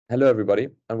Hello, everybody,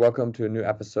 and welcome to a new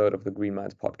episode of the Green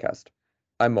Minds podcast.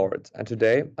 I'm Moritz, and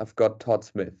today I've got Todd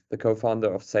Smith, the co-founder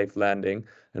of Safe Landing,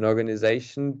 an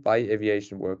organization by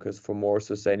aviation workers for more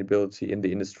sustainability in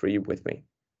the industry, with me.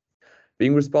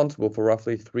 Being responsible for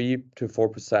roughly 3 to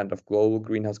 4% of global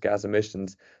greenhouse gas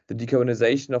emissions, the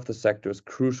decarbonization of the sector is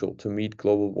crucial to meet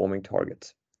global warming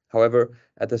targets. However,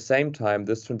 at the same time,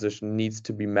 this transition needs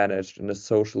to be managed in a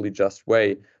socially just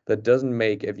way that doesn't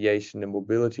make aviation a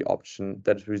mobility option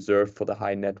that is reserved for the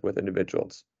high net worth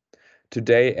individuals.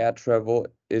 Today, air travel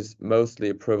is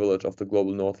mostly a privilege of the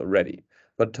global north already,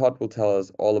 but Todd will tell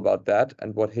us all about that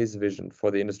and what his vision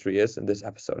for the industry is in this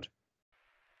episode.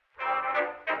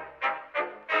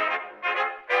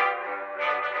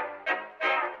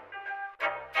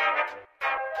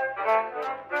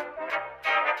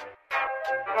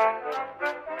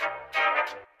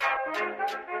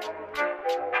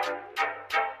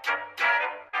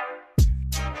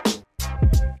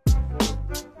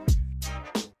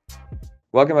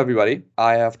 Welcome, everybody.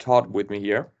 I have Todd with me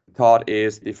here. Todd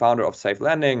is the founder of Safe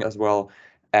Landing as well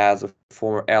as a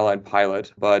former airline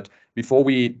pilot. But before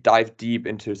we dive deep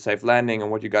into Safe Landing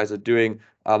and what you guys are doing,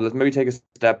 let's maybe take a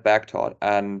step back, Todd,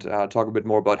 and talk a bit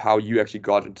more about how you actually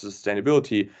got into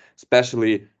sustainability,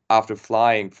 especially after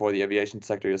flying for the aviation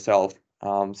sector yourself.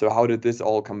 So how did this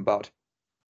all come about?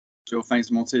 Sure,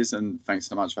 thanks, Mortis, and thanks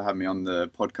so much for having me on the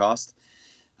podcast.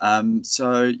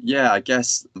 I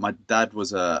guess my dad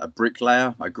was a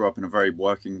bricklayer. I grew up in a very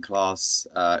working class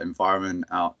environment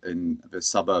out in the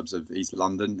suburbs of East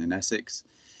London in Essex.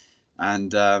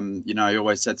 And, he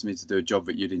always said to me to do a job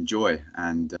that you'd enjoy.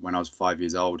 And when I was 5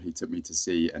 years old, he took me to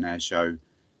see an air show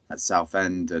at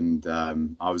Southend. And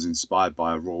I was inspired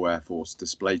by a Royal Air Force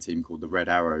display team called the Red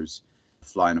Arrows,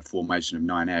 flying a formation of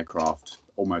 9 aircraft,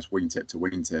 almost wingtip to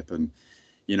wingtip. And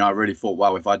I really thought,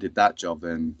 wow, if I did that job,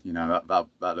 then,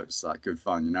 that looks like good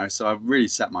fun, So I really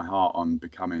set my heart on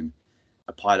becoming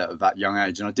a pilot at that young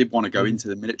age. And I did want to go into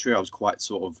the military. I was quite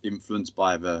sort of influenced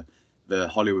by the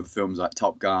Hollywood films like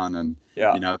Top Gun and,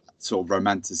 sort of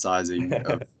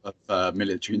romanticizing of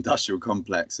military industrial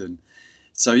complex. And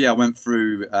so, I went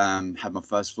through, had my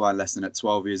first flying lesson at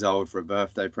 12 years old for a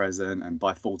birthday present. And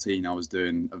by 14, I was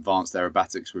doing advanced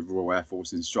aerobatics with Royal Air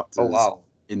Force instructors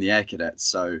in the Air Cadets.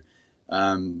 So,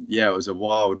 it was a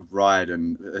wild ride,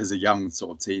 and as a young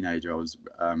sort of teenager, I was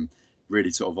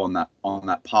really sort of on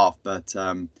that path. But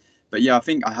I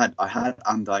think I had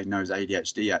undiagnosed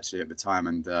ADHD actually at the time,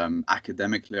 and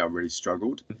academically I really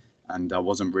struggled, and I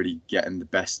wasn't really getting the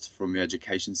best from the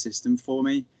education system for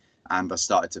me, and I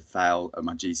started to fail at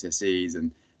my GCSEs, and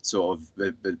sort of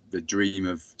the dream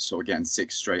of sort of getting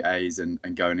 6 straight A's and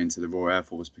going into the Royal Air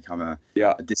Force become a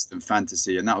distant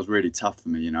fantasy, and that was really tough for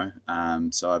me,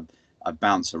 so I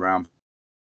bounced around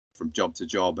from job to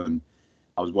job, and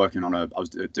I was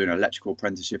doing an electrical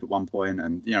apprenticeship at one point,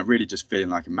 and really just feeling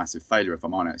like a massive failure, if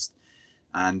I'm honest.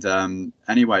 And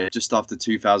anyway, just after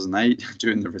 2008,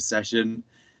 during the recession,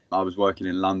 I was working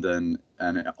in London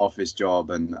in an office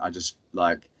job, and I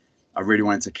really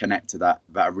wanted to connect to that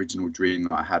original dream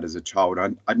that I had as a child.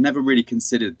 I'd never really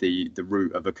considered the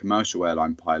route of a commercial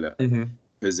airline pilot,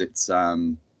 because it's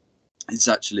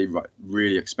actually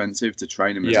really expensive to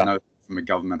train, and there's no from the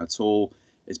government at all.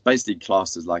 It's basically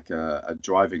classed as like a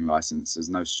driving license. There's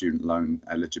no student loan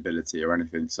eligibility or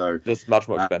anything. So it's much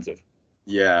more expensive.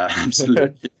 Yeah,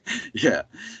 absolutely. Yeah.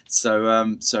 So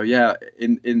in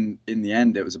the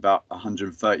end, it was about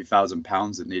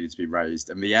 £130,000 that needed to be raised,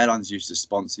 and the airlines used to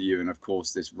sponsor you. And of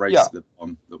course, this race to the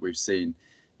bottom that we've seen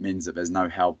means that there's no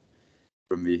help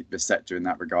from the sector in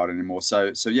that regard anymore.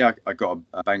 So I got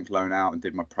a bank loan out and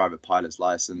did my private pilot's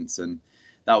license, and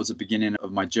that was the beginning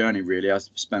of my journey, really. I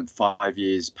spent 5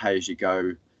 years pay as you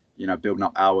go, building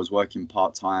up hours, working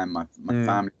part time. My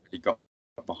family really got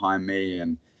behind me,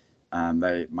 and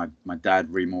my dad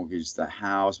remortgaged the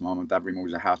house. My mum and dad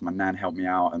remortgaged the house. My nan helped me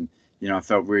out, and I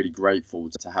felt really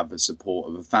grateful to have the support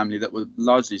of a family that was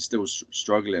largely still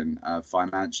struggling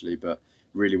financially, but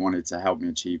really wanted to help me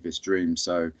achieve this dream.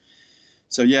 So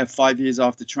 5 years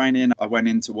after training, I went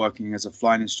into working as a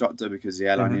flying instructor, because the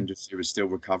airline industry was still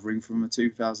recovering from the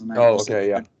 2008. Oh, okay,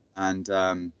 yeah. And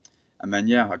then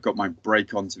I got my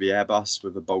break onto the Airbus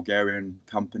with a Bulgarian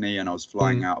company, and I was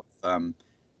flying out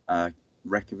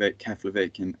Reykjavik,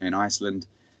 Keflavik in Iceland,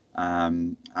 I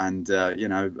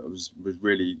was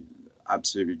really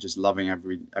absolutely just loving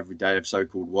every day of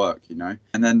so-called work,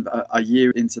 And then a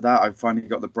year into that, I finally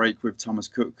got the break with Thomas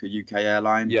Cook, a UK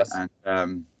airline. Yes.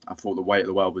 And I thought the weight of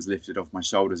the world was lifted off my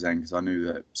shoulders then, because I knew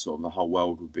that sort of the whole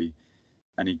world would be,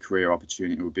 any career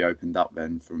opportunity would be opened up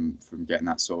then from getting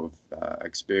that sort of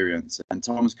experience. And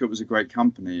Thomas Cook was a great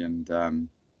company, and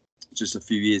just a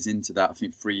few years into that, I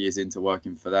think 3 years into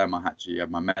working for them, I actually had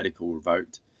my medical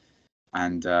revoked,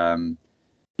 and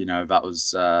that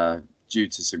was due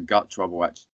to some gut trouble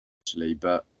actually.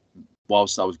 But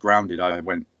whilst I was grounded, I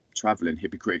went traveling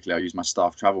hypocritically. I used my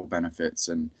staff travel benefits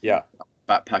and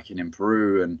backpacking in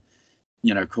Peru, and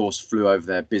of course, flew over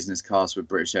there business class with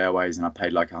British Airways, and I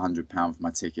paid like £100 for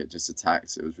my ticket just to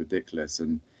tax. It was ridiculous.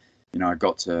 And I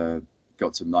got to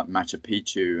like Machu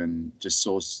Picchu and just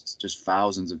saw just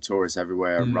thousands of tourists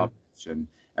everywhere, rubbish, and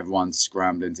everyone's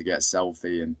scrambling to get a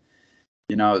selfie. And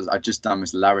I'd just done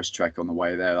this Laris trek on the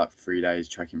way there, like 3 days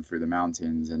trekking through the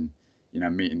mountains, and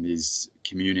meeting these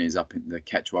communities up in the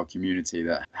Quechua community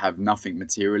that have nothing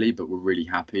materially, but were really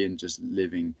happy and just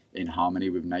living in harmony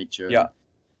with nature.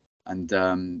 And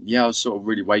I was sort of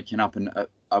really waking up, and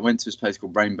I went to this place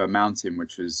called Rainbow Mountain,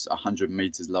 which was 100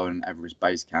 meters lower than Everest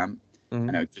Base Camp, and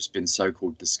it had just been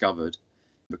so-called discovered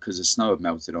because the snow had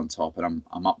melted on top. And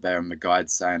I'm up there, and the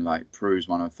guide's saying like Peru's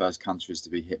one of the first countries to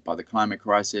be hit by the climate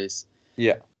crisis.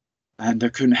 And I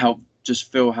couldn't help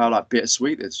just feel how like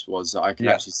bittersweet this was. That I could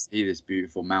actually see this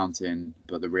beautiful mountain,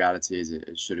 but the reality is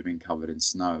it should have been covered in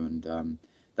snow. And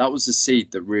that was the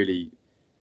seed that really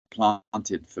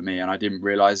planted for me, and I didn't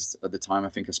realize at the time. I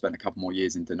think I spent a couple more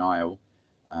years in denial,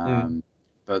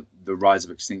 but the rise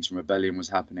of Extinction Rebellion was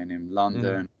happening in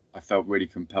London. I felt really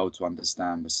compelled to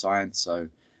understand the science, so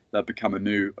that became a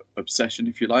new obsession,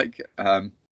 if you like. I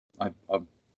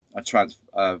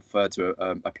transferred to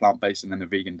a plant-based and then a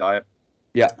vegan diet.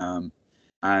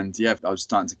 And I was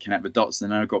starting to connect the dots,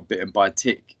 and then I got bitten by a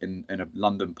tick in a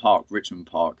London park, Richmond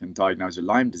Park, and diagnosed with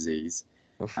Lyme disease.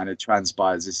 And it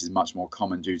transpires this is much more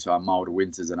common due to our milder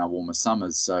winters and our warmer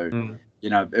summers. So,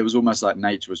 it was almost like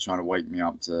nature was trying to wake me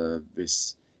up to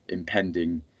this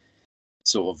impending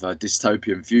sort of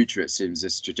dystopian future. It seems,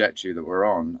 this trajectory that we're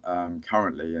on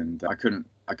currently, and I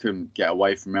couldn't get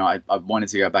away from it. I wanted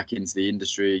to go back into the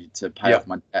industry to pay off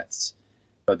my debts,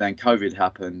 but then COVID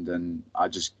happened, and I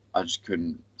just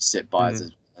couldn't sit by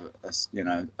as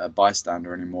a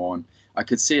bystander anymore. And I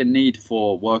could see a need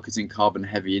for workers in carbon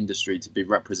heavy industry to be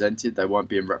represented. They weren't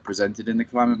being represented in the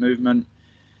climate movement.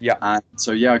 And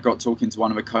so I got talking to one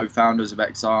of the co-founders of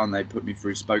XR, and they put me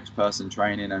through spokesperson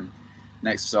training, and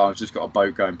next so I've just got a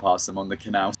boat going past them on the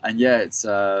canal. And it's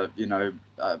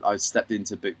I stepped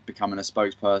into becoming a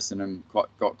spokesperson and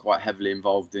got quite heavily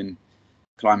involved in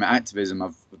climate activism.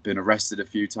 I've been arrested a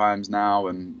few times now,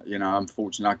 and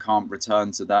unfortunately I can't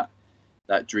return to that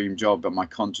dream job, but my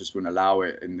conscience wouldn't allow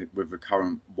it with the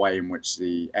current way in which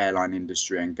the airline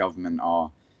industry and government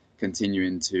are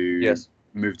continuing to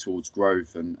move towards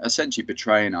growth and essentially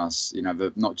betraying us,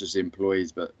 not just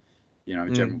employees, but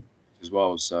general as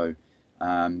well. So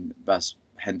that's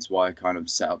hence why I kind of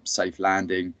set up Safe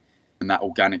Landing, and that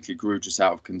organically grew just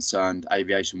out of concerned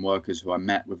aviation workers who I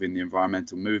met within the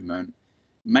environmental movement,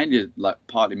 mainly like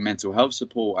partly mental health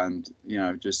support, and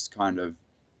just kind of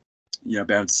be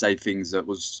able to say things that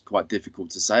was quite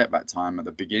difficult to say at that time. At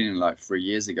the beginning, like 3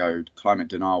 years ago, climate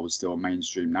denial was still a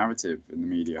mainstream narrative in the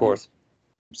media. Of course.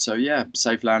 So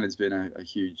Safe Land has been a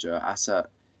huge asset,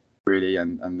 really,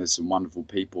 and there's some wonderful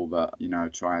people that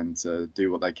trying to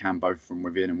do what they can both from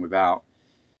within and without,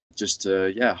 just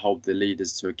to hold the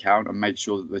leaders to account and make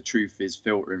sure that the truth is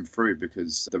filtering through,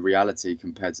 because the reality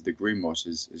compared to the greenwash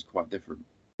is quite different.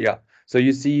 So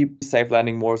you see Safe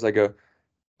Landing more as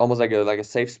almost like a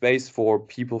safe space for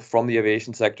people from the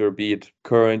aviation sector, be it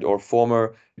current or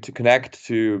former, to connect,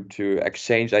 to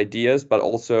exchange ideas, but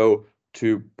also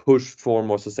to push for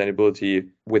more sustainability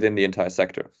within the entire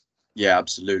sector. Yeah,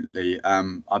 absolutely.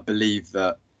 I believe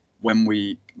that when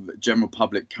the general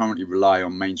public currently rely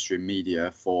on mainstream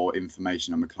media for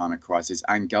information on the climate crisis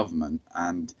and government,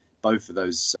 and both of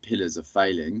those pillars are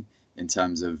failing in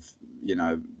terms of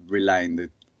relaying the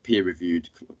peer-reviewed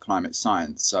climate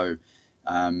science. So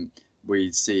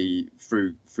we see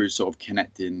through sort of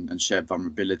connecting and shared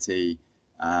vulnerability,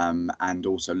 and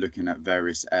also looking at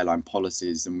various airline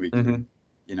policies, and we can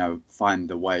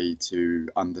find a way to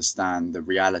understand the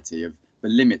reality of the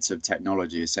limits of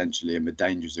technology, essentially, and the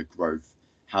dangers of growth,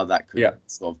 how that could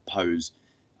sort of pose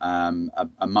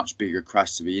a much bigger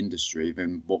crash to the industry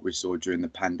than what we saw during the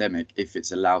pandemic, if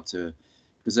it's allowed to,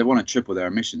 because they want to triple their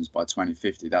emissions by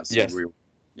 2050. That's a real,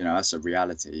 that's a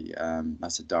reality.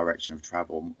 That's a direction of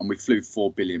travel. And we flew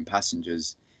 4 billion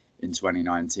passengers in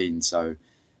 2019. So,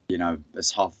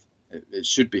 it's half. It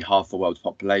should be half the world's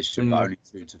population, but only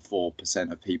 2 to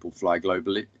 4% of people fly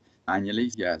globally annually.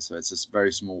 So it's a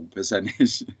very small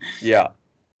percentage.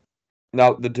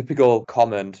 Now, the typical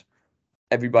comment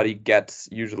everybody gets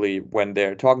usually when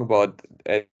they're talking about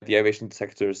the aviation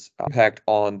sector's impact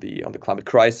on the climate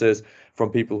crisis, from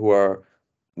people who are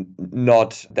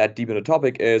not that deep in the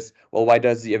topic is, well, why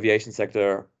does the aviation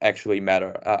sector actually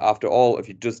matter? After all, if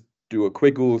you just do a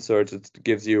quick Google search, it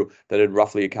gives you that it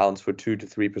roughly accounts for 2 to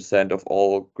 3% of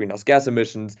all greenhouse gas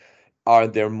emissions. Are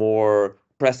there more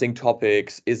pressing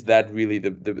topics? Is that really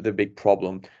the big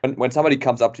problem? When somebody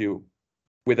comes up to you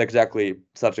with exactly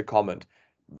such a comment,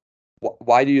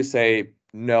 why do you say,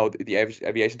 no, the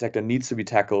aviation sector needs to be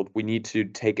tackled? We need to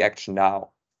take action now.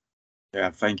 Yeah,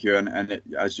 thank you. And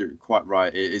as you're quite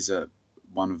right, it is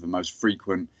one of the most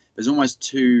frequent. There's almost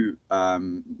two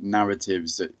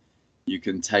narratives that you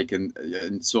can take,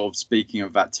 and sort of speaking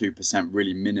of that 2%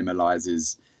 really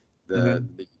minimalizes the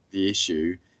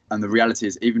issue. And the reality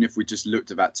is, even if we just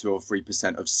looked at that 2 or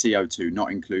 3% of CO2,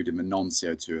 not including the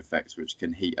non-CO2 effects, which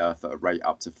can heat Earth at a rate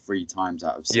up to 3 times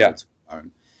out of CO2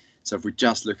 alone. So if we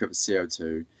just look at the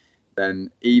CO2,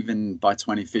 then even by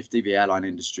 2050, the airline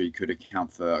industry could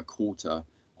account for a quarter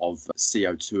of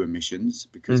CO2 emissions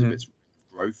because of its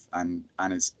growth and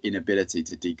its inability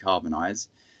to decarbonize.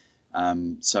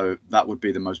 So that would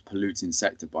be the most polluting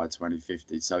sector by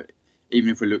 2050. So even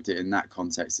if we looked at it in that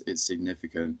context, it's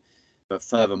significant. But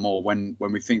furthermore, when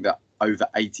we think that over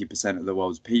 80% of the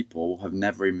world's people have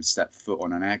never even stepped foot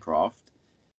on an aircraft,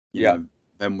 you know,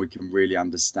 then we can really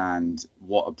understand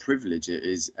what a privilege it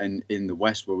is. And in the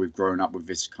West, where we've grown up with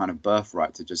this kind of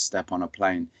birthright to just step on a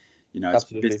plane, you know, as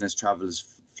business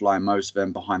travelers fly most of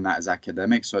them, behind that is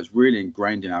academics. So it's really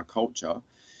ingrained in our culture.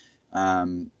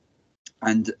 And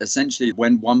essentially,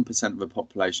 when 1% of the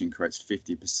population creates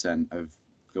 50% of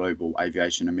global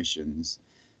aviation emissions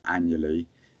annually,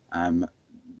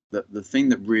 the thing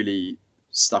that really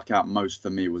stuck out most for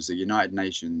me was the United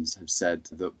Nations have said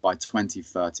that by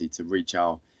 2030, to reach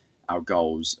our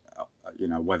goals, you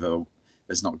know, whether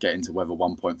let's not get into whether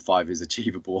 1.5 is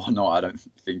achievable or not, I don't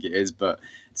think it is, but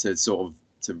to sort of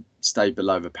to stay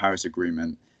below the Paris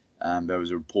Agreement, there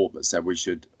was a report that said we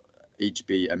should each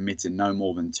be emitting no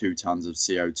more than 2 tons of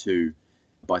CO2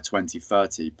 by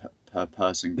 2030 per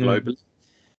person globally.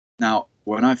 Now,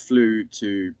 when I flew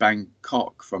to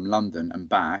Bangkok from London and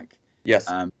back,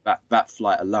 that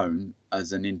flight alone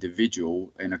as an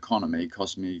individual in economy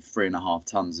cost me 3.5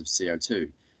 tons of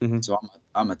CO2. So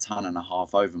I'm a ton and a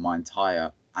half over my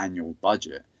entire annual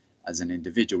budget as an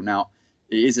individual. Now,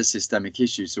 it is a systemic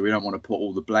issue, so we don't want to put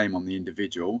all the blame on the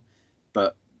individual.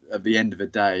 But at the end of the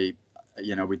day,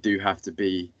 you know, we do have to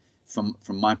be, from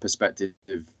my perspective,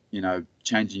 you know,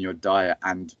 changing your diet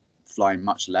and flying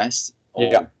much less,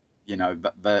 or you know,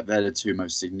 they're the 2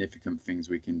 most significant things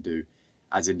we can do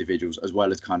as individuals, as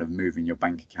well as kind of moving your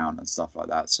bank account and stuff like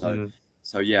that.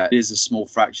 So yeah, it is a small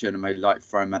fraction, and they like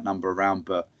throwing that number around.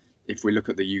 But if we look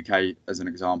at the UK as an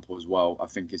example as well, I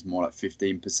think it's more like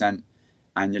 15%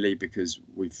 annually, because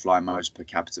we fly most per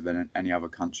capita than any other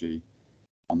country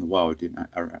on the world, you know,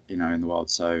 in the world.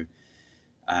 So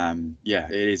yeah,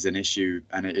 it is an issue,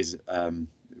 and it is,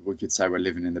 we could say we're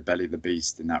living in the belly of the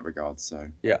beast in that regard. So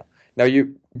yeah. Now,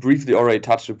 you briefly already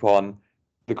touched upon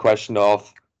the question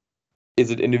of,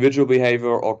 is it individual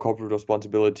behavior or corporate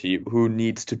responsibility who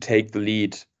needs to take the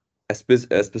lead,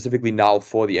 specifically now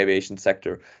for the aviation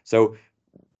sector? So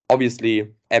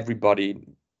obviously, everybody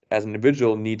as an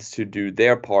individual needs to do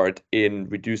their part in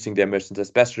reducing their emissions,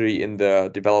 especially in the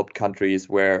developed countries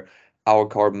where our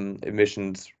carbon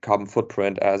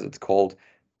footprint, as it's called,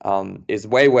 is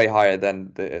way, way higher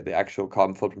than the actual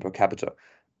carbon footprint per capita.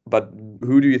 But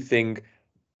who do you think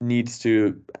needs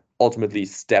to ultimately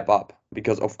step up?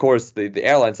 Because of course the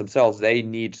airlines themselves, they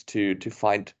need to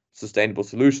find sustainable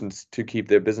solutions to keep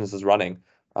their businesses running.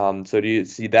 So do you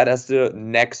see that as the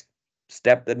next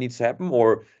step that needs to happen,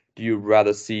 or do you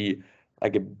rather see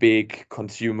like a big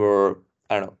consumer,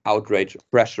 I don't know, outrage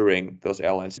pressuring those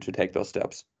airlines to take those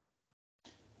steps?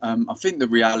 I think the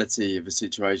reality of the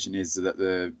situation is that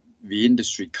the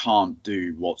industry can't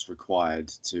do what's required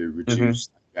to reduce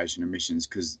aviation emissions,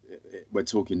 because we're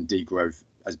talking degrowth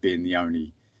as being the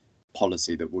only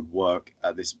policy that would work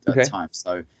at this time.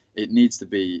 So it needs to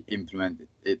be implemented.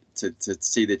 To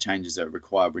see the changes that are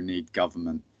required, we need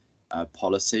government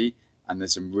policy, and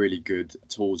there's some really good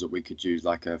tools that we could use,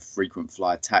 like a frequent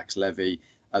flyer tax levy.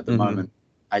 At the moment,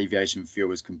 aviation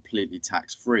fuel is completely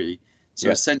tax free. So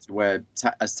essentially, where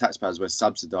as taxpayers, we're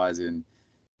subsidizing,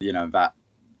 you know, that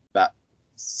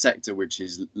sector, which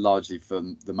is largely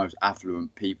from the most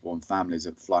affluent people and families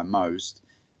that fly most,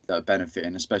 that are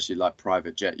benefiting, especially like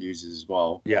private jet users as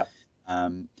well.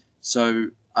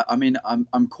 So I mean,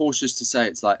 I'm cautious to say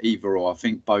it's like either or. I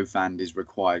think both and is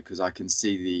required, because I can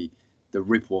see the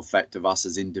ripple effect of us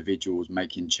as individuals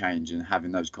making change and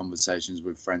having those conversations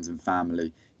with friends and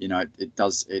family. You know, it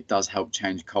does help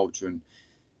change culture. And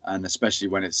and especially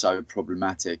when it's so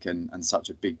problematic and such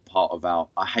a big part of our,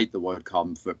 I hate the word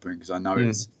carbon footprint, because I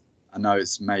know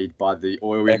it's made by the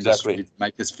oil industry Exactly. to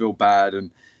make us feel bad,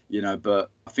 and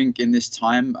but I think in this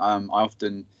time, I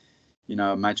often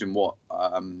imagine what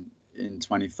in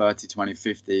 2030,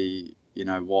 2050,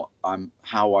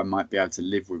 how I might be able to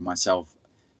live with myself,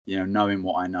 knowing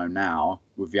what I know now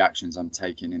with the actions I'm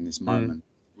taking in this moment.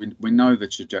 We know the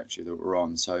trajectory that we're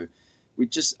on, so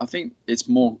I think it's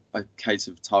more a case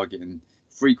of targeting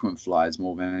frequent flyers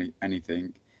more than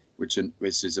anything, which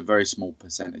is a very small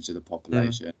percentage of the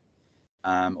population,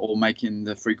 or making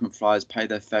the frequent flyers pay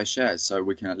their fair share, so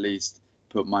we can at least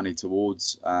put money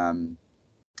towards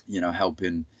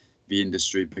helping the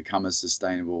industry become as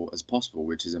sustainable as possible,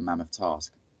 which is a mammoth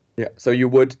task. Yeah. So you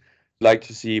would like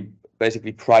to see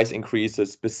basically price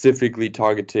increases specifically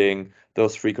targeting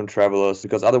those frequent travelers,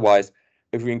 because otherwise,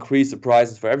 if we increase the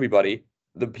prices for everybody,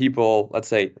 the people, let's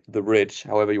say the rich,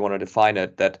 however you want to define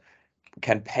it, that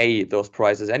can pay those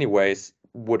prices anyways,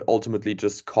 would ultimately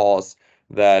just cause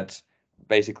that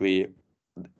basically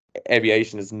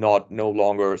aviation is no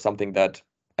longer something that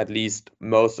at least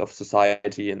most of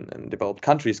society in developed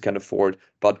countries can afford,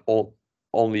 but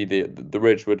only the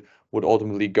rich would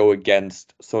ultimately go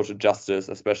against social justice,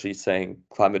 especially saying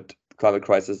climate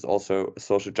crisis is also a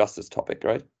social justice topic,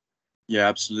 right? Yeah,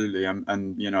 absolutely.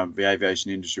 And the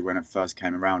aviation industry, when it first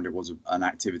came around, it was an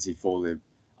activity for the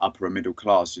upper and middle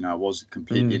class. It was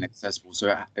completely inaccessible.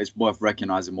 So it's worth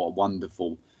recognizing what a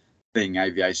wonderful thing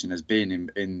aviation has been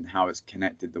in how it's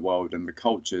connected the world and the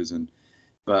cultures.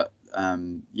 But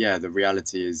the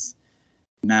reality is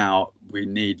now we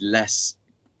need less.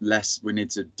 We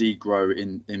need to degrow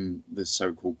in the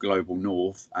so-called global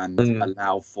north and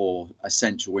allow for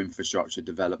essential infrastructure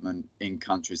development in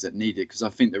countries that need it, because I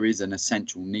think there is an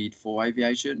essential need for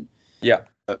aviation. Yeah.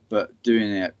 But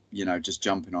doing it, just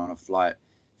jumping on a flight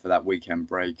for that weekend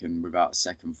break and without a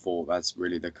second thought, that's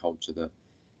really the culture that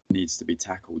needs to be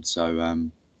tackled. So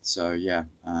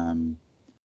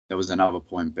there was another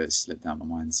point, but it slipped out my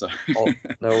mind. So Oh,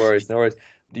 no worries, no worries.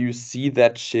 Do you see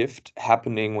that shift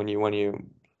happening when you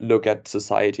look at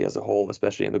society as a whole,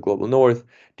 especially in the global north?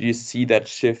 Do you see that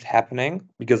shift happening?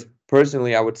 Because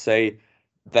personally, I would say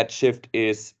that shift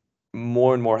is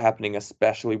more and more happening,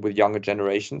 especially with younger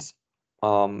generations.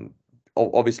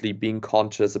 Obviously being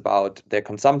conscious about their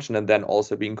consumption and then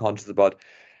also being conscious about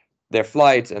their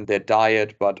flights and their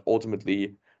diet, but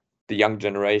ultimately the young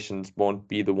generations won't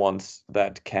be the ones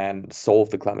that can solve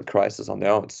the climate crisis on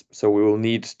their own. So we will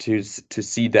need to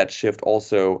see that shift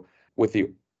also with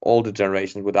the older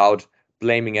generation, without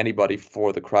blaming anybody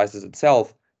for the crisis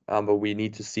itself. But we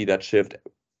need to see that shift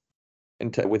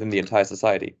within the entire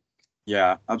society.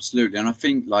 Yeah, absolutely. And I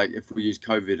think, like, if we use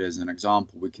COVID as an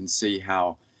example, we can see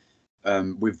how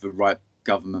with the right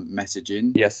government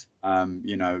messaging, Yes.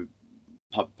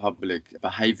 Public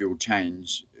behavioral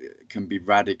change can be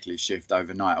radically shift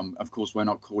overnight. Of course, we're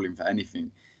not calling for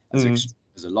anything as extreme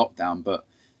as a lockdown, but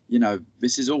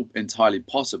this is all entirely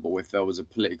possible if there was a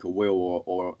political will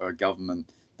or a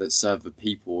government that served the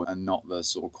people and not the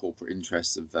sort of corporate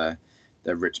interests of their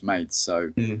rich mates.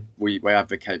 So we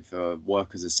advocate for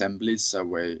workers' assemblies,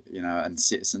 so and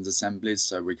citizens' assemblies,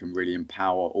 so we can really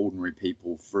empower ordinary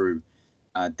people through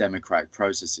democratic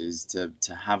processes to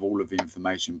have all of the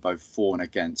information both for and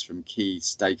against from key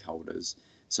stakeholders.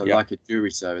 So like a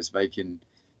jury service, they can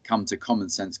come to common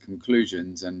sense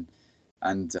conclusions and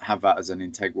have that as an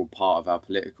integral part of our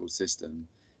political system,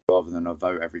 rather than a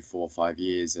vote every 4 or 5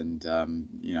 years and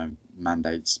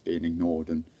mandates being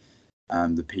ignored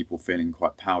and the people feeling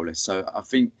quite powerless. So I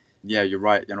think, yeah, you're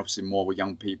right. And obviously more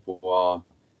young people are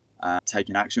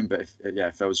taking action, but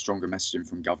if there was stronger messaging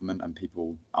from government and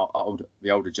people, the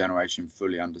older generation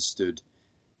fully understood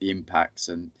the impacts.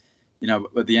 And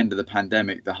at the end of the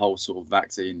pandemic, the whole sort of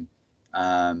vaccine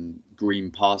green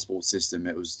passport system,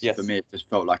 it was for me, it just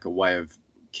felt like a way of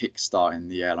kickstarting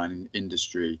the airline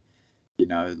industry.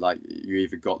 Like you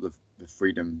either got the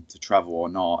freedom to travel or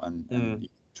not, and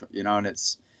and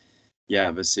it's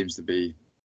there seems to be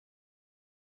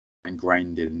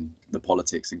ingrained in the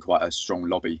politics and quite a strong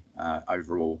lobby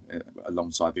overall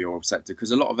alongside the oil sector,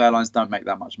 because a lot of airlines don't make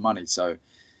that much money. So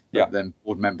then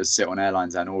board members sit on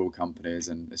airlines and oil companies,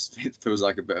 and it feels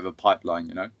like a bit of a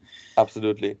pipeline,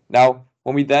 Absolutely. Now,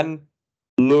 when we then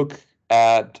look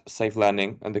at Safe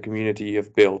Landing and the community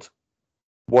you've built,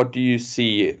 what do you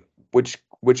see?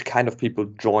 Which kind of people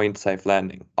joined Safe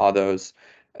Landing? Are those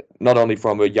not only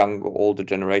from a young or older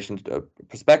generation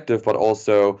perspective, but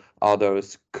also are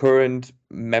those current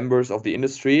members of the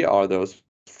industry? Are those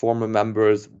former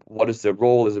members? What is their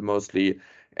role? Is it mostly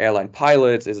airline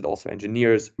pilots? Is it also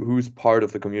engineers? Who's part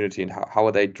of the community, and how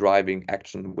are they driving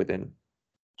action within?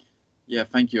 Yeah,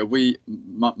 thank you. We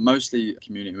mostly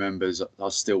community members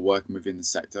are still working within the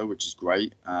sector, which is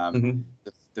great.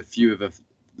 The few of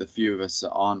us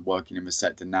that aren't working in the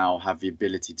sector now have the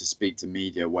ability to speak to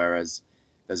media, whereas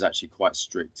there's actually quite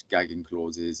strict gagging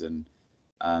clauses and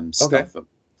stuff that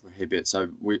prohibit. So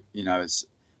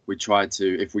we try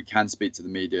to, if we can speak to the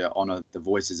media, honor the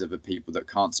voices of the people that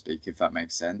can't speak, if that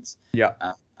makes sense.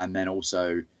 Yeah. And then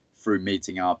also through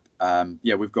meeting up,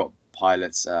 we've got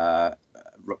pilots.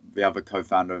 The other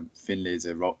co-founder, Finley, is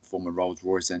a former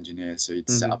Rolls-Royce engineer, so he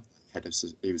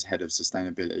was head of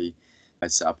sustainability. I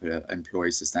set up an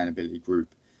employee sustainability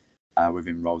group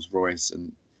within Rolls-Royce,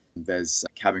 and there's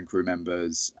cabin crew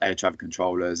members, air traffic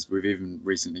controllers. We've even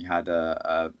recently had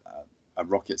a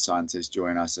rocket scientist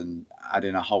join us and add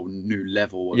in a whole new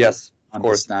level of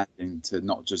understanding to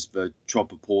not just the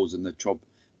tropopause and the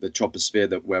troposphere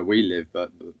that where we live,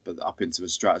 but up into the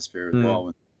stratosphere as well,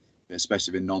 and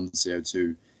especially the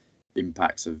non-CO2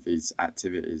 impacts of these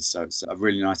activities. So it's a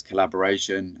really nice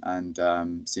collaboration,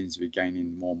 and seems to be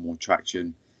gaining more and more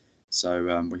traction.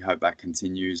 So we hope that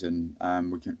continues, and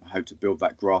we can hope to build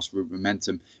that grassroots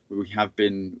momentum. We have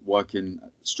been working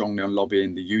strongly on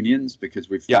lobbying the unions, because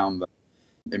we've found that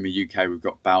in the UK we've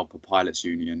got Balpa Pilots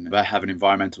Union. They have an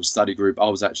environmental study group. I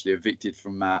was actually evicted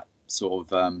from that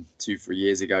sort of 2-3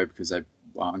 years ago because they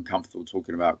were uncomfortable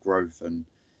talking about growth and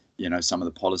some of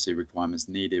the policy requirements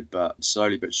needed. But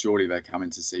slowly but surely they're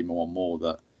coming to see more and more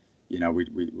that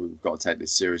we've got to take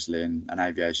this seriously, and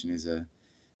aviation is a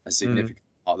significant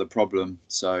part of the problem.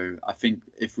 So I think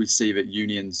if we see that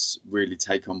unions really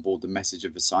take on board the message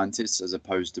of the scientists as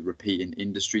opposed to repeating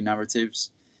industry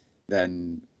narratives,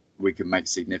 then we can make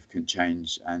significant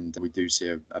change. And we do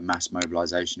see a mass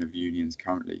mobilization of unions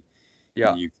currently in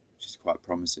the UK, which is quite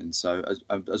promising. So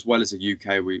as well as the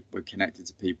UK, we're connected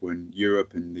to people in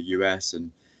Europe and the US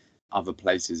and other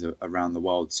places around the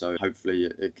world. So hopefully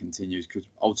it continues, because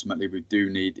ultimately we do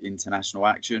need international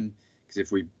action.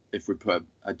 Because if we put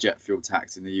a jet fuel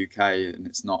tax in the UK and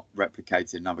it's not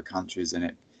replicated in other countries, and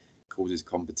it causes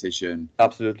competition.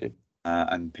 Absolutely.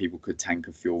 And people could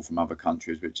tanker fuel from other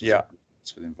countries, which is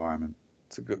for the environment.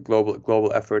 It's a good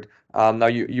global effort. Now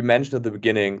you mentioned at the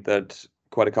beginning that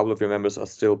quite a couple of your members are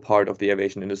still part of the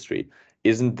aviation industry.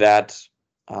 Isn't that,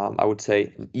 I would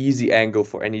say, an easy angle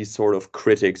for any sort of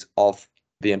critics of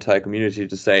the entire community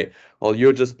to say, well,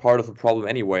 you're just part of the problem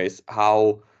anyways.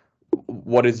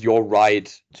 What is your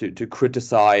right to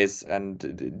criticize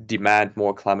and demand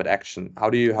more climate action?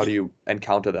 How do you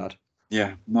encounter that?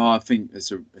 Yeah, no, I think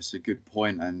it's a good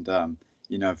point. And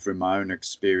from my own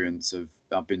experience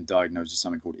I've been diagnosed with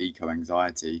something called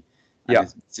eco-anxiety. And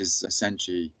it's just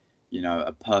essentially,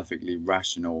 a perfectly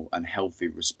rational and healthy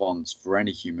response for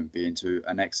any human being to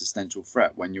an existential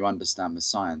threat. When you understand the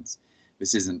science,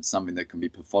 this isn't something that can be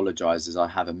pathologized as I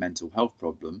have a mental health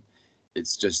problem.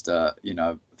 It's just,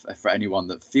 for anyone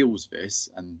that feels this,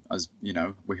 and as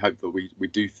we hope that we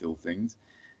do feel things,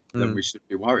 then we should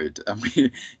be worried,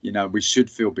 and we should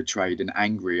feel betrayed and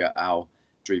angry at our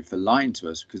dream for lying to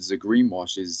us, because the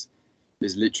greenwash is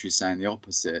literally saying the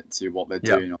opposite to what they're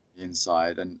doing on the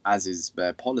inside, and as is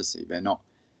their policy. They're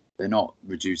not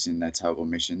reducing their total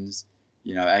emissions.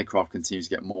 Aircraft continue to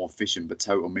get more efficient, but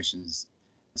total emissions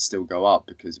still go up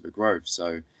because of the growth.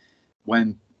 So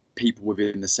when people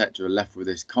within the sector are left with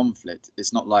this conflict,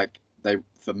 it's not like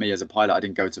for me as a pilot, I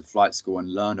didn't go to flight school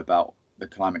and learn about the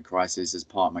climate crisis as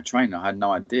part of my training. I had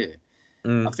no idea.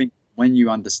 I think when you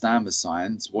understand the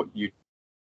science, what you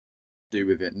do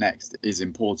with it next is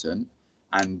important.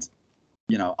 And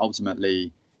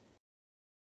ultimately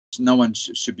no one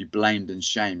should be blamed and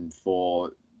shamed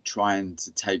for trying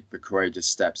to take the courageous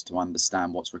steps to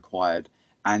understand what's required,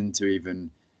 and to even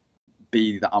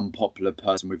be the unpopular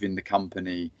person within the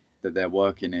company that they're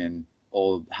working in,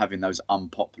 or having those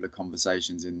unpopular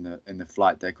conversations in the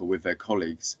flight deck or with their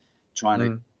colleagues, trying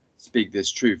to speak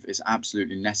this truth. It's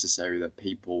absolutely necessary that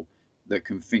people that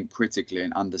can think critically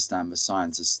and understand the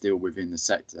science are still within the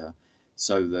sector,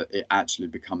 so that it actually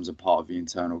becomes a part of the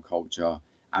internal culture,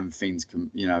 and things can,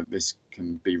 this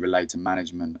can be relayed to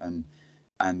management,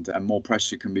 and more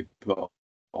pressure can be put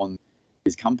on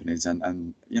these companies.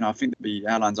 And I think that the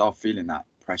airlines are feeling that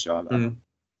pressure. I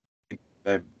think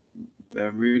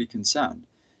they're really concerned,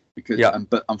 because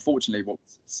but unfortunately what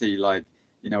we see, like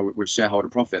with shareholder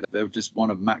profit, they'll just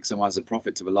want to maximize the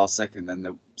profit to the last second, then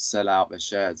they'll sell out their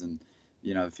shares, and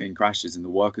the thing crashes and the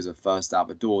workers are first out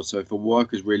the door. So if the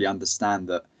workers really understand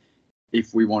that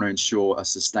if we want to ensure a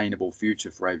sustainable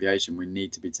future for aviation, we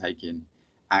need to be taking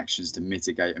actions to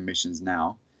mitigate emissions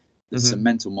now. It's a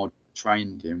mental model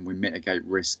trained in, we mitigate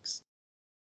risks.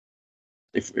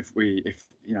 If we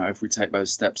take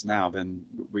those steps now, then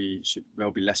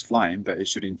there'll be less flying, but it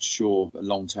should ensure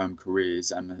long-term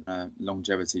careers and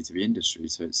longevity to the industry.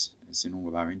 So it's in all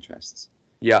of our interests.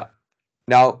 Yeah.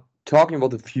 Now, talking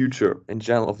about the future in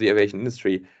general of the aviation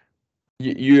industry,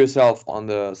 you yourself on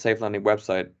the Safe Landing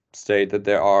website state that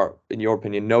there are, in your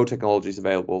opinion, no technologies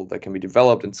available that can be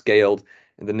developed and scaled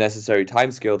in the necessary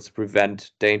timescales to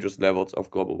prevent dangerous levels of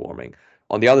global warming.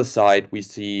 On the other side, we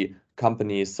see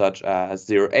companies such as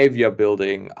Zero Avia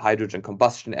building hydrogen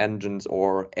combustion engines,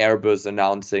 or Airbus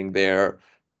announcing their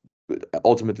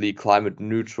ultimately climate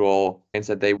neutral planes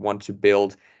that they want to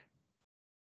build.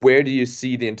 Where do you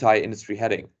see the entire industry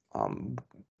heading?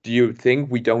 Do you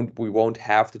think we won't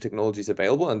have the technologies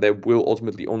available and there will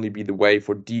ultimately only be the way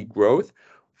for degrowth?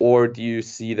 Or do you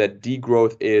see that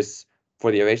degrowth is,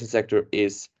 for the aviation sector,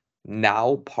 is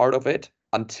now part of it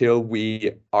until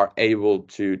we are able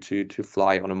to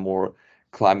fly on a more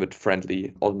climate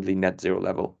friendly, ultimately net zero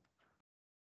level?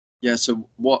 Yeah, so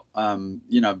what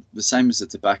the same as the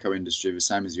tobacco industry, the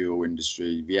same as the oil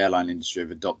industry, the airline industry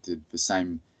have adopted the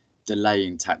same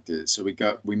delaying tactics. So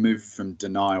we move from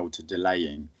denial to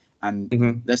delaying.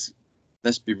 And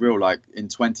let's be real, like in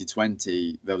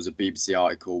 2020 there was a BBC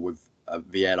article with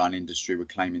the airline industry were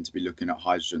claiming to be looking at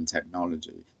hydrogen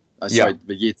technology. Sorry,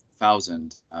 the year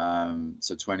 2000,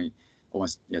 so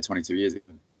 22 years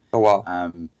ago. Oh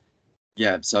wow.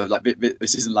 Yeah, so like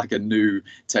this isn't like a new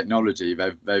technology.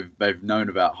 They've known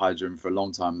about hydrogen for a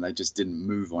long time, and they just didn't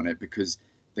move on it because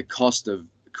the cost of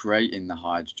creating the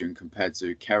hydrogen compared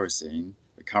to kerosene,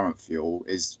 the current fuel,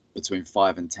 is between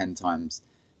 5 and 10 times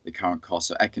the current cost.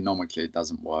 So economically, it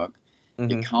doesn't work.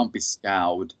 It can't be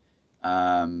scaled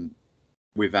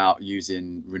without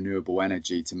using renewable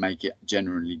energy to make it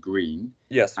generally green.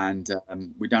 Yes. And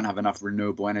we don't have enough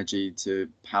renewable energy to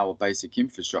power basic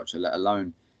infrastructure, let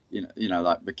alone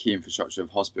like the key infrastructure of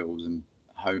hospitals and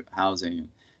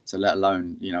housing. So let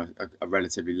alone a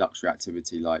relatively luxury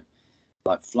activity like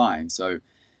flying. So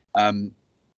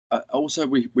also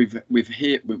we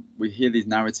hear these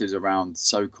narratives around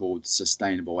so-called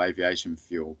sustainable aviation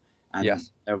fuel, and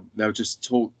Yes. they'll just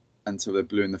talk until they're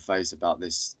blue in the face about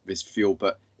this fuel,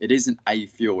 but it isn't a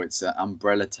fuel. It's an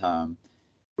umbrella term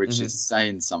which is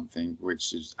saying something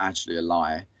which is actually a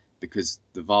lie, because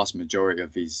the vast majority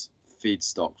of these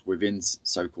feedstocks within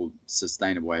so-called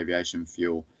sustainable aviation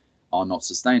fuel are not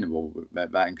sustainable.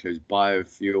 That includes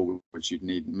biofuel, which you'd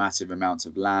need massive amounts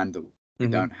of land that we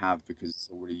don't have because it's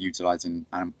already utilized in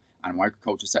animal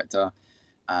agriculture sector.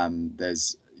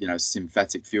 There's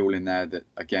synthetic fuel in there that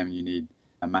again you need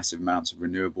a massive amounts of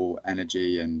renewable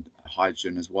energy and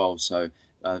hydrogen as well. So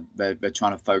they're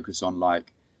trying to focus on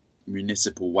like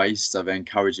municipal waste, so they're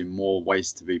encouraging more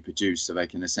waste to be produced so they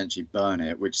can essentially burn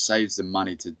it, which saves them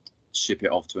money to ship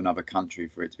it off to another country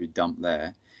for it to be dumped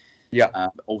there.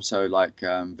 Also like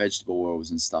vegetable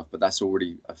oils and stuff, but that's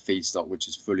already a feedstock which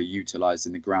is fully utilized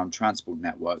in the ground transport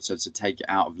network. So to take it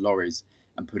out of lorries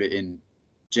and put it in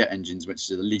jet engines,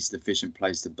 which is the least efficient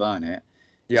place to burn it,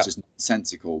 it's just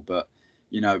nonsensical. But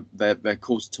they're of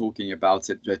course talking about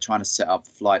it. They're trying to set up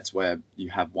flights where you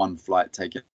have one flight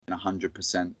taking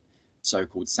 100%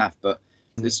 so-called SAF, but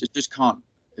it just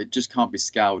can't be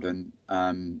scaled. And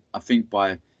I think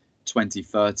by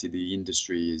 2030 the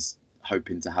industry is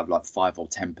hoping to have like 5 or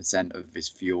 10% of this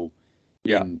fuel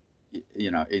in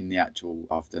the actual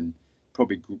craft, and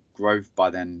probably growth by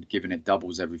then, given it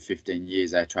doubles every 15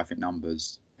 years, air traffic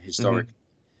numbers historically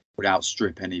would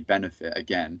outstrip any benefit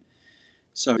again.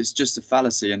 So it's just a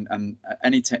fallacy, and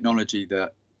any technology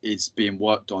that is being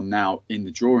worked on now in the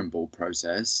drawing board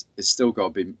process is still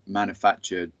got to be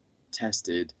manufactured,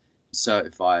 tested,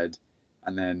 certified,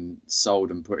 and then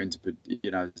sold and put into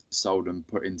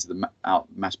the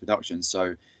mass production.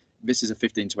 So this is a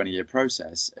 15-20 year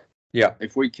process.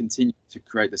 If we continue to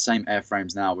create the same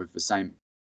airframes now with the same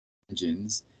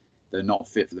engines, they're not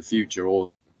fit for the future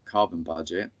or carbon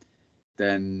budget,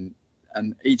 then,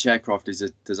 and each aircraft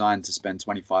is designed to spend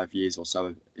 25 years or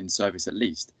so in service at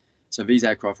least. So these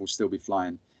aircraft will still be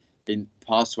flying in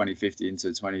past 2050 into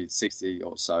 2060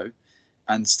 or so,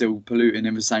 and still polluting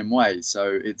in the same way.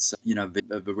 So it's,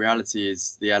 the reality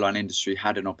is the airline industry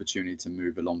had an opportunity to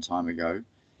move a long time ago.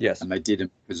 Yes. And they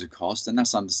didn't because of cost, and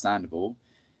that's understandable.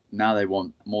 Now they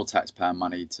want more taxpayer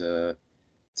money to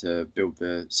build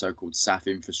the so-called SAF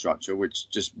infrastructure, which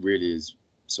just really is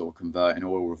sort of converting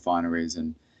oil refineries.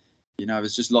 And,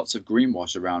 there's just lots of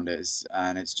greenwash around it.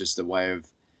 And it's just a way of,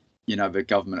 the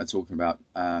government are talking about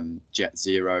jet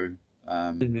zero,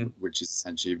 which is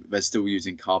essentially, they're still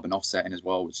using carbon offsetting as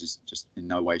well, which is just in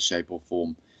no way, shape or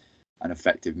form an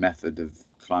effective method of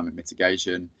climate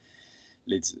mitigation,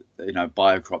 leads,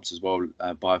 biocrops as well.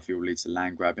 Biofuel leads to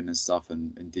land grabbing and stuff,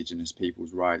 and indigenous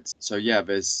people's rights. So yeah,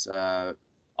 there's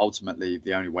ultimately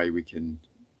the only way we can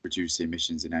reduce the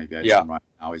emissions in aviation right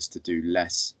now is to do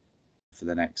less for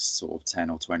the next sort of 10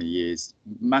 or 20 years.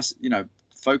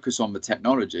 Focus on the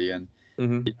technology and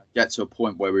get to a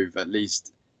point where we've at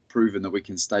least proven that we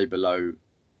can stay below,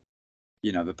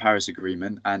 the Paris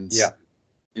Agreement and,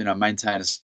 maintain a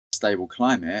stable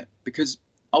climate. Because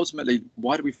ultimately,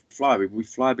 why do we fly? We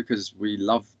fly because we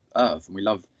love Earth and we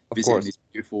love visiting these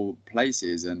beautiful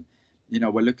places. And,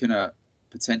 we're looking at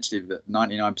potentially that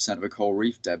 99% of a coral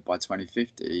reef dead by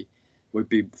 2050. We'd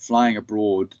be flying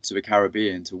abroad to the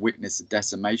Caribbean to witness the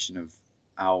decimation of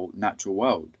our natural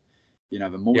world. The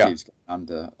Maldives going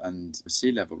under and the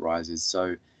sea level rises.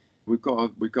 So we've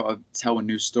got to tell a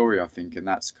new story, I think, and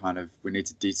that's kind of, we need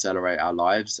to decelerate our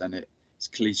lives. And it's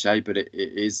cliche, but it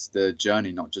is the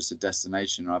journey, not just a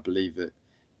destination. And I believe that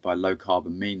by low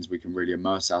carbon means we can really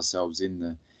immerse ourselves in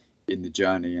the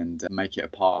journey and make it a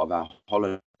part of our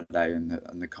holiday and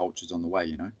the cultures on the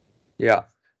way. Yeah.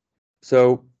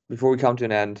 So before we come to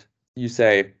an end, you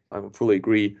say, I fully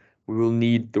agree, we will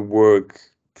need the work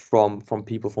from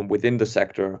people from within the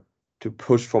sector to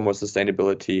push for more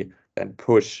sustainability and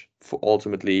push for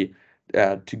ultimately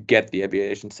to get the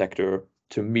aviation sector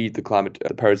to meet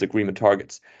the Paris Agreement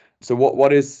targets. So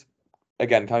what is,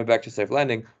 again, coming back to safe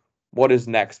landing, what is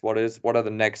next? What are the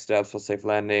next steps for safe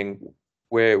landing?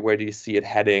 Where do you see it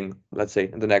heading, let's say,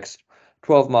 in the next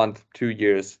 12 months, 2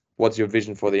 years? What's your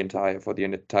vision for the entire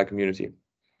community?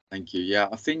 Thank you. Yeah,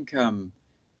 I think, as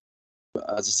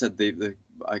I said,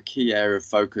 a key area of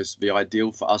focus, the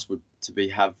ideal for us would to be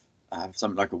have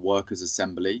something like a workers'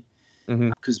 assembly,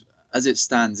 because as it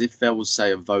stands, if there was,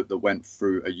 say, a vote that went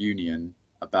through a union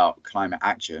about climate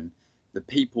action, the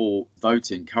people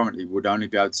voting currently would only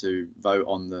be able to vote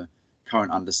on the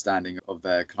current understanding of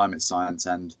their climate science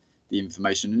and the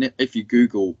information. And if you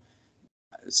Google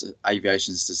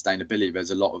aviation sustainability,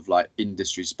 there's a lot of like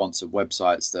industry sponsored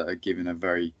websites that are giving a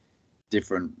very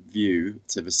different view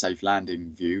to the safe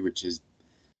landing view, which is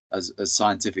as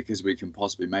scientific as we can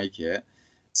possibly make it.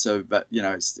 So that,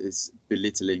 it's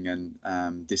belittling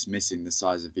and dismissing the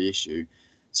size of the issue.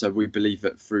 So we believe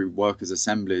that through workers'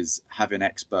 assemblies, having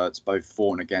experts both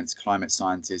for and against, climate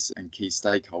scientists and key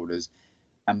stakeholders,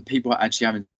 and people actually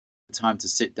having time to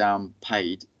sit down,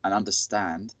 paid, and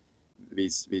understand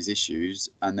these issues,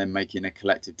 and then making a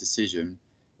collective decision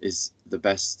is the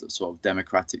best sort of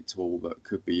democratic tool that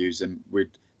could be used. And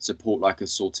we'd support like a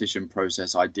sortition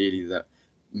process, ideally that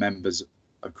members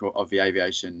of the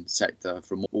aviation sector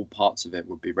from all parts of it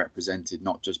would be represented,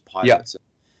 not just pilots,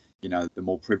 the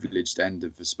more privileged end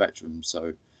of the spectrum.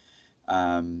 So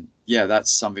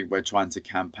that's something we're trying to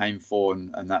campaign for,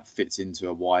 and that fits into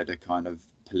a wider kind of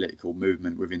political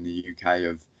movement within the UK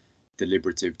of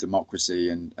deliberative democracy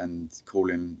and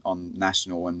calling on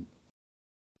national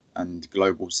and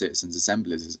global citizens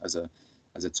assemblies as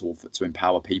a tool to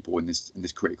empower people in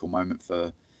this critical moment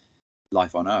for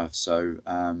life on Earth. So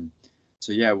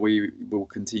we will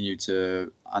continue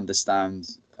to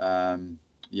understand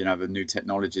the new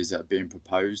technologies that are being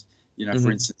proposed.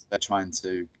 For instance, they're trying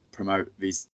to promote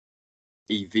these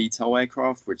eVTOL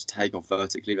aircraft which take off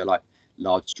vertically. They're like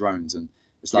large drones, and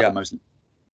it's like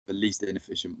the least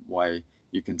inefficient way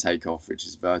you can take off, which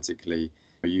is vertically,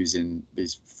 using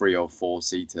these 3 or 4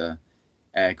 seater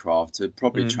aircraft to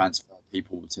probably transfer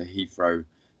people to Heathrow,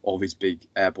 all these big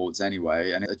airports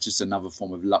anyway. And it's just another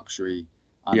form of luxury,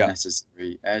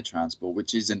 unnecessary air transport,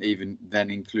 which isn't even then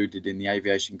included in the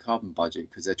aviation carbon budget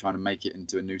because they're trying to make it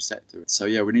into a new sector. So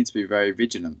we need to be very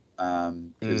vigilant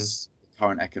because the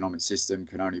current economic system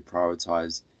can only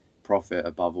prioritize profit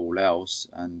above all else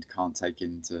and can't take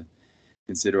into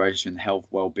consideration health,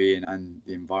 well-being and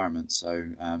the environment. So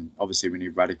obviously we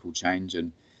need radical change,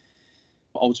 and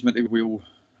ultimately we all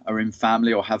are in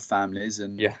family or have families,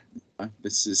 and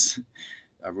this is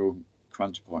a real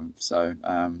crunch point. So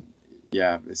I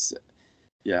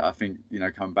think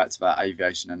coming back to that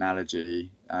aviation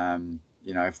analogy,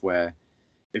 if we're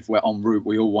en route,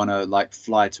 we all want to like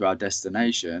fly to our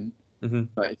destination.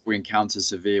 But if we encounter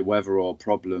severe weather or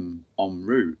problem en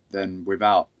route, then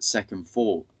without second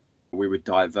thought we would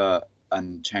divert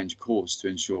and change course to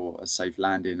ensure a safe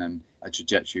landing and a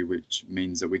trajectory which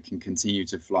means that we can continue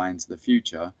to fly into the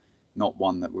future, not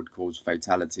one that would cause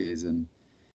fatalities and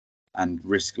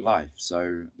risk life.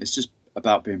 So it's just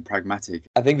about being pragmatic.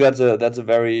 I think that's a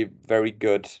very, very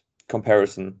good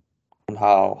comparison on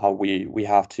how we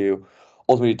have to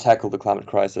ultimately tackle the climate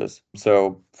crisis.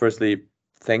 So firstly,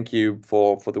 thank you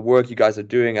for the work you guys are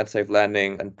doing at Safe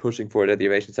Landing and pushing for it at the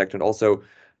aviation sector, and also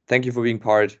thank you for being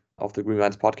part of the Green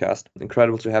Minds podcast.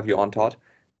 Incredible to have you on, Todd.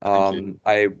 Thank you.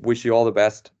 I wish you all the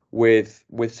best with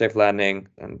safe landing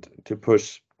and to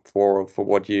push for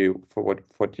what you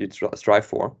strive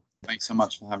for. Thanks so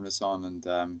much for having us on.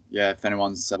 And yeah, if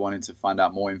anyone's wanting to find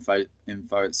out more info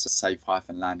it's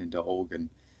safe-landing.org.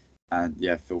 And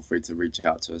yeah, feel free to reach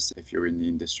out to us if you're in the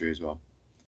industry as well.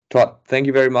 Todd, thank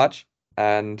you very much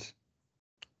and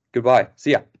goodbye.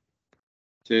 See ya.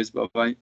 Cheers. Bye-bye.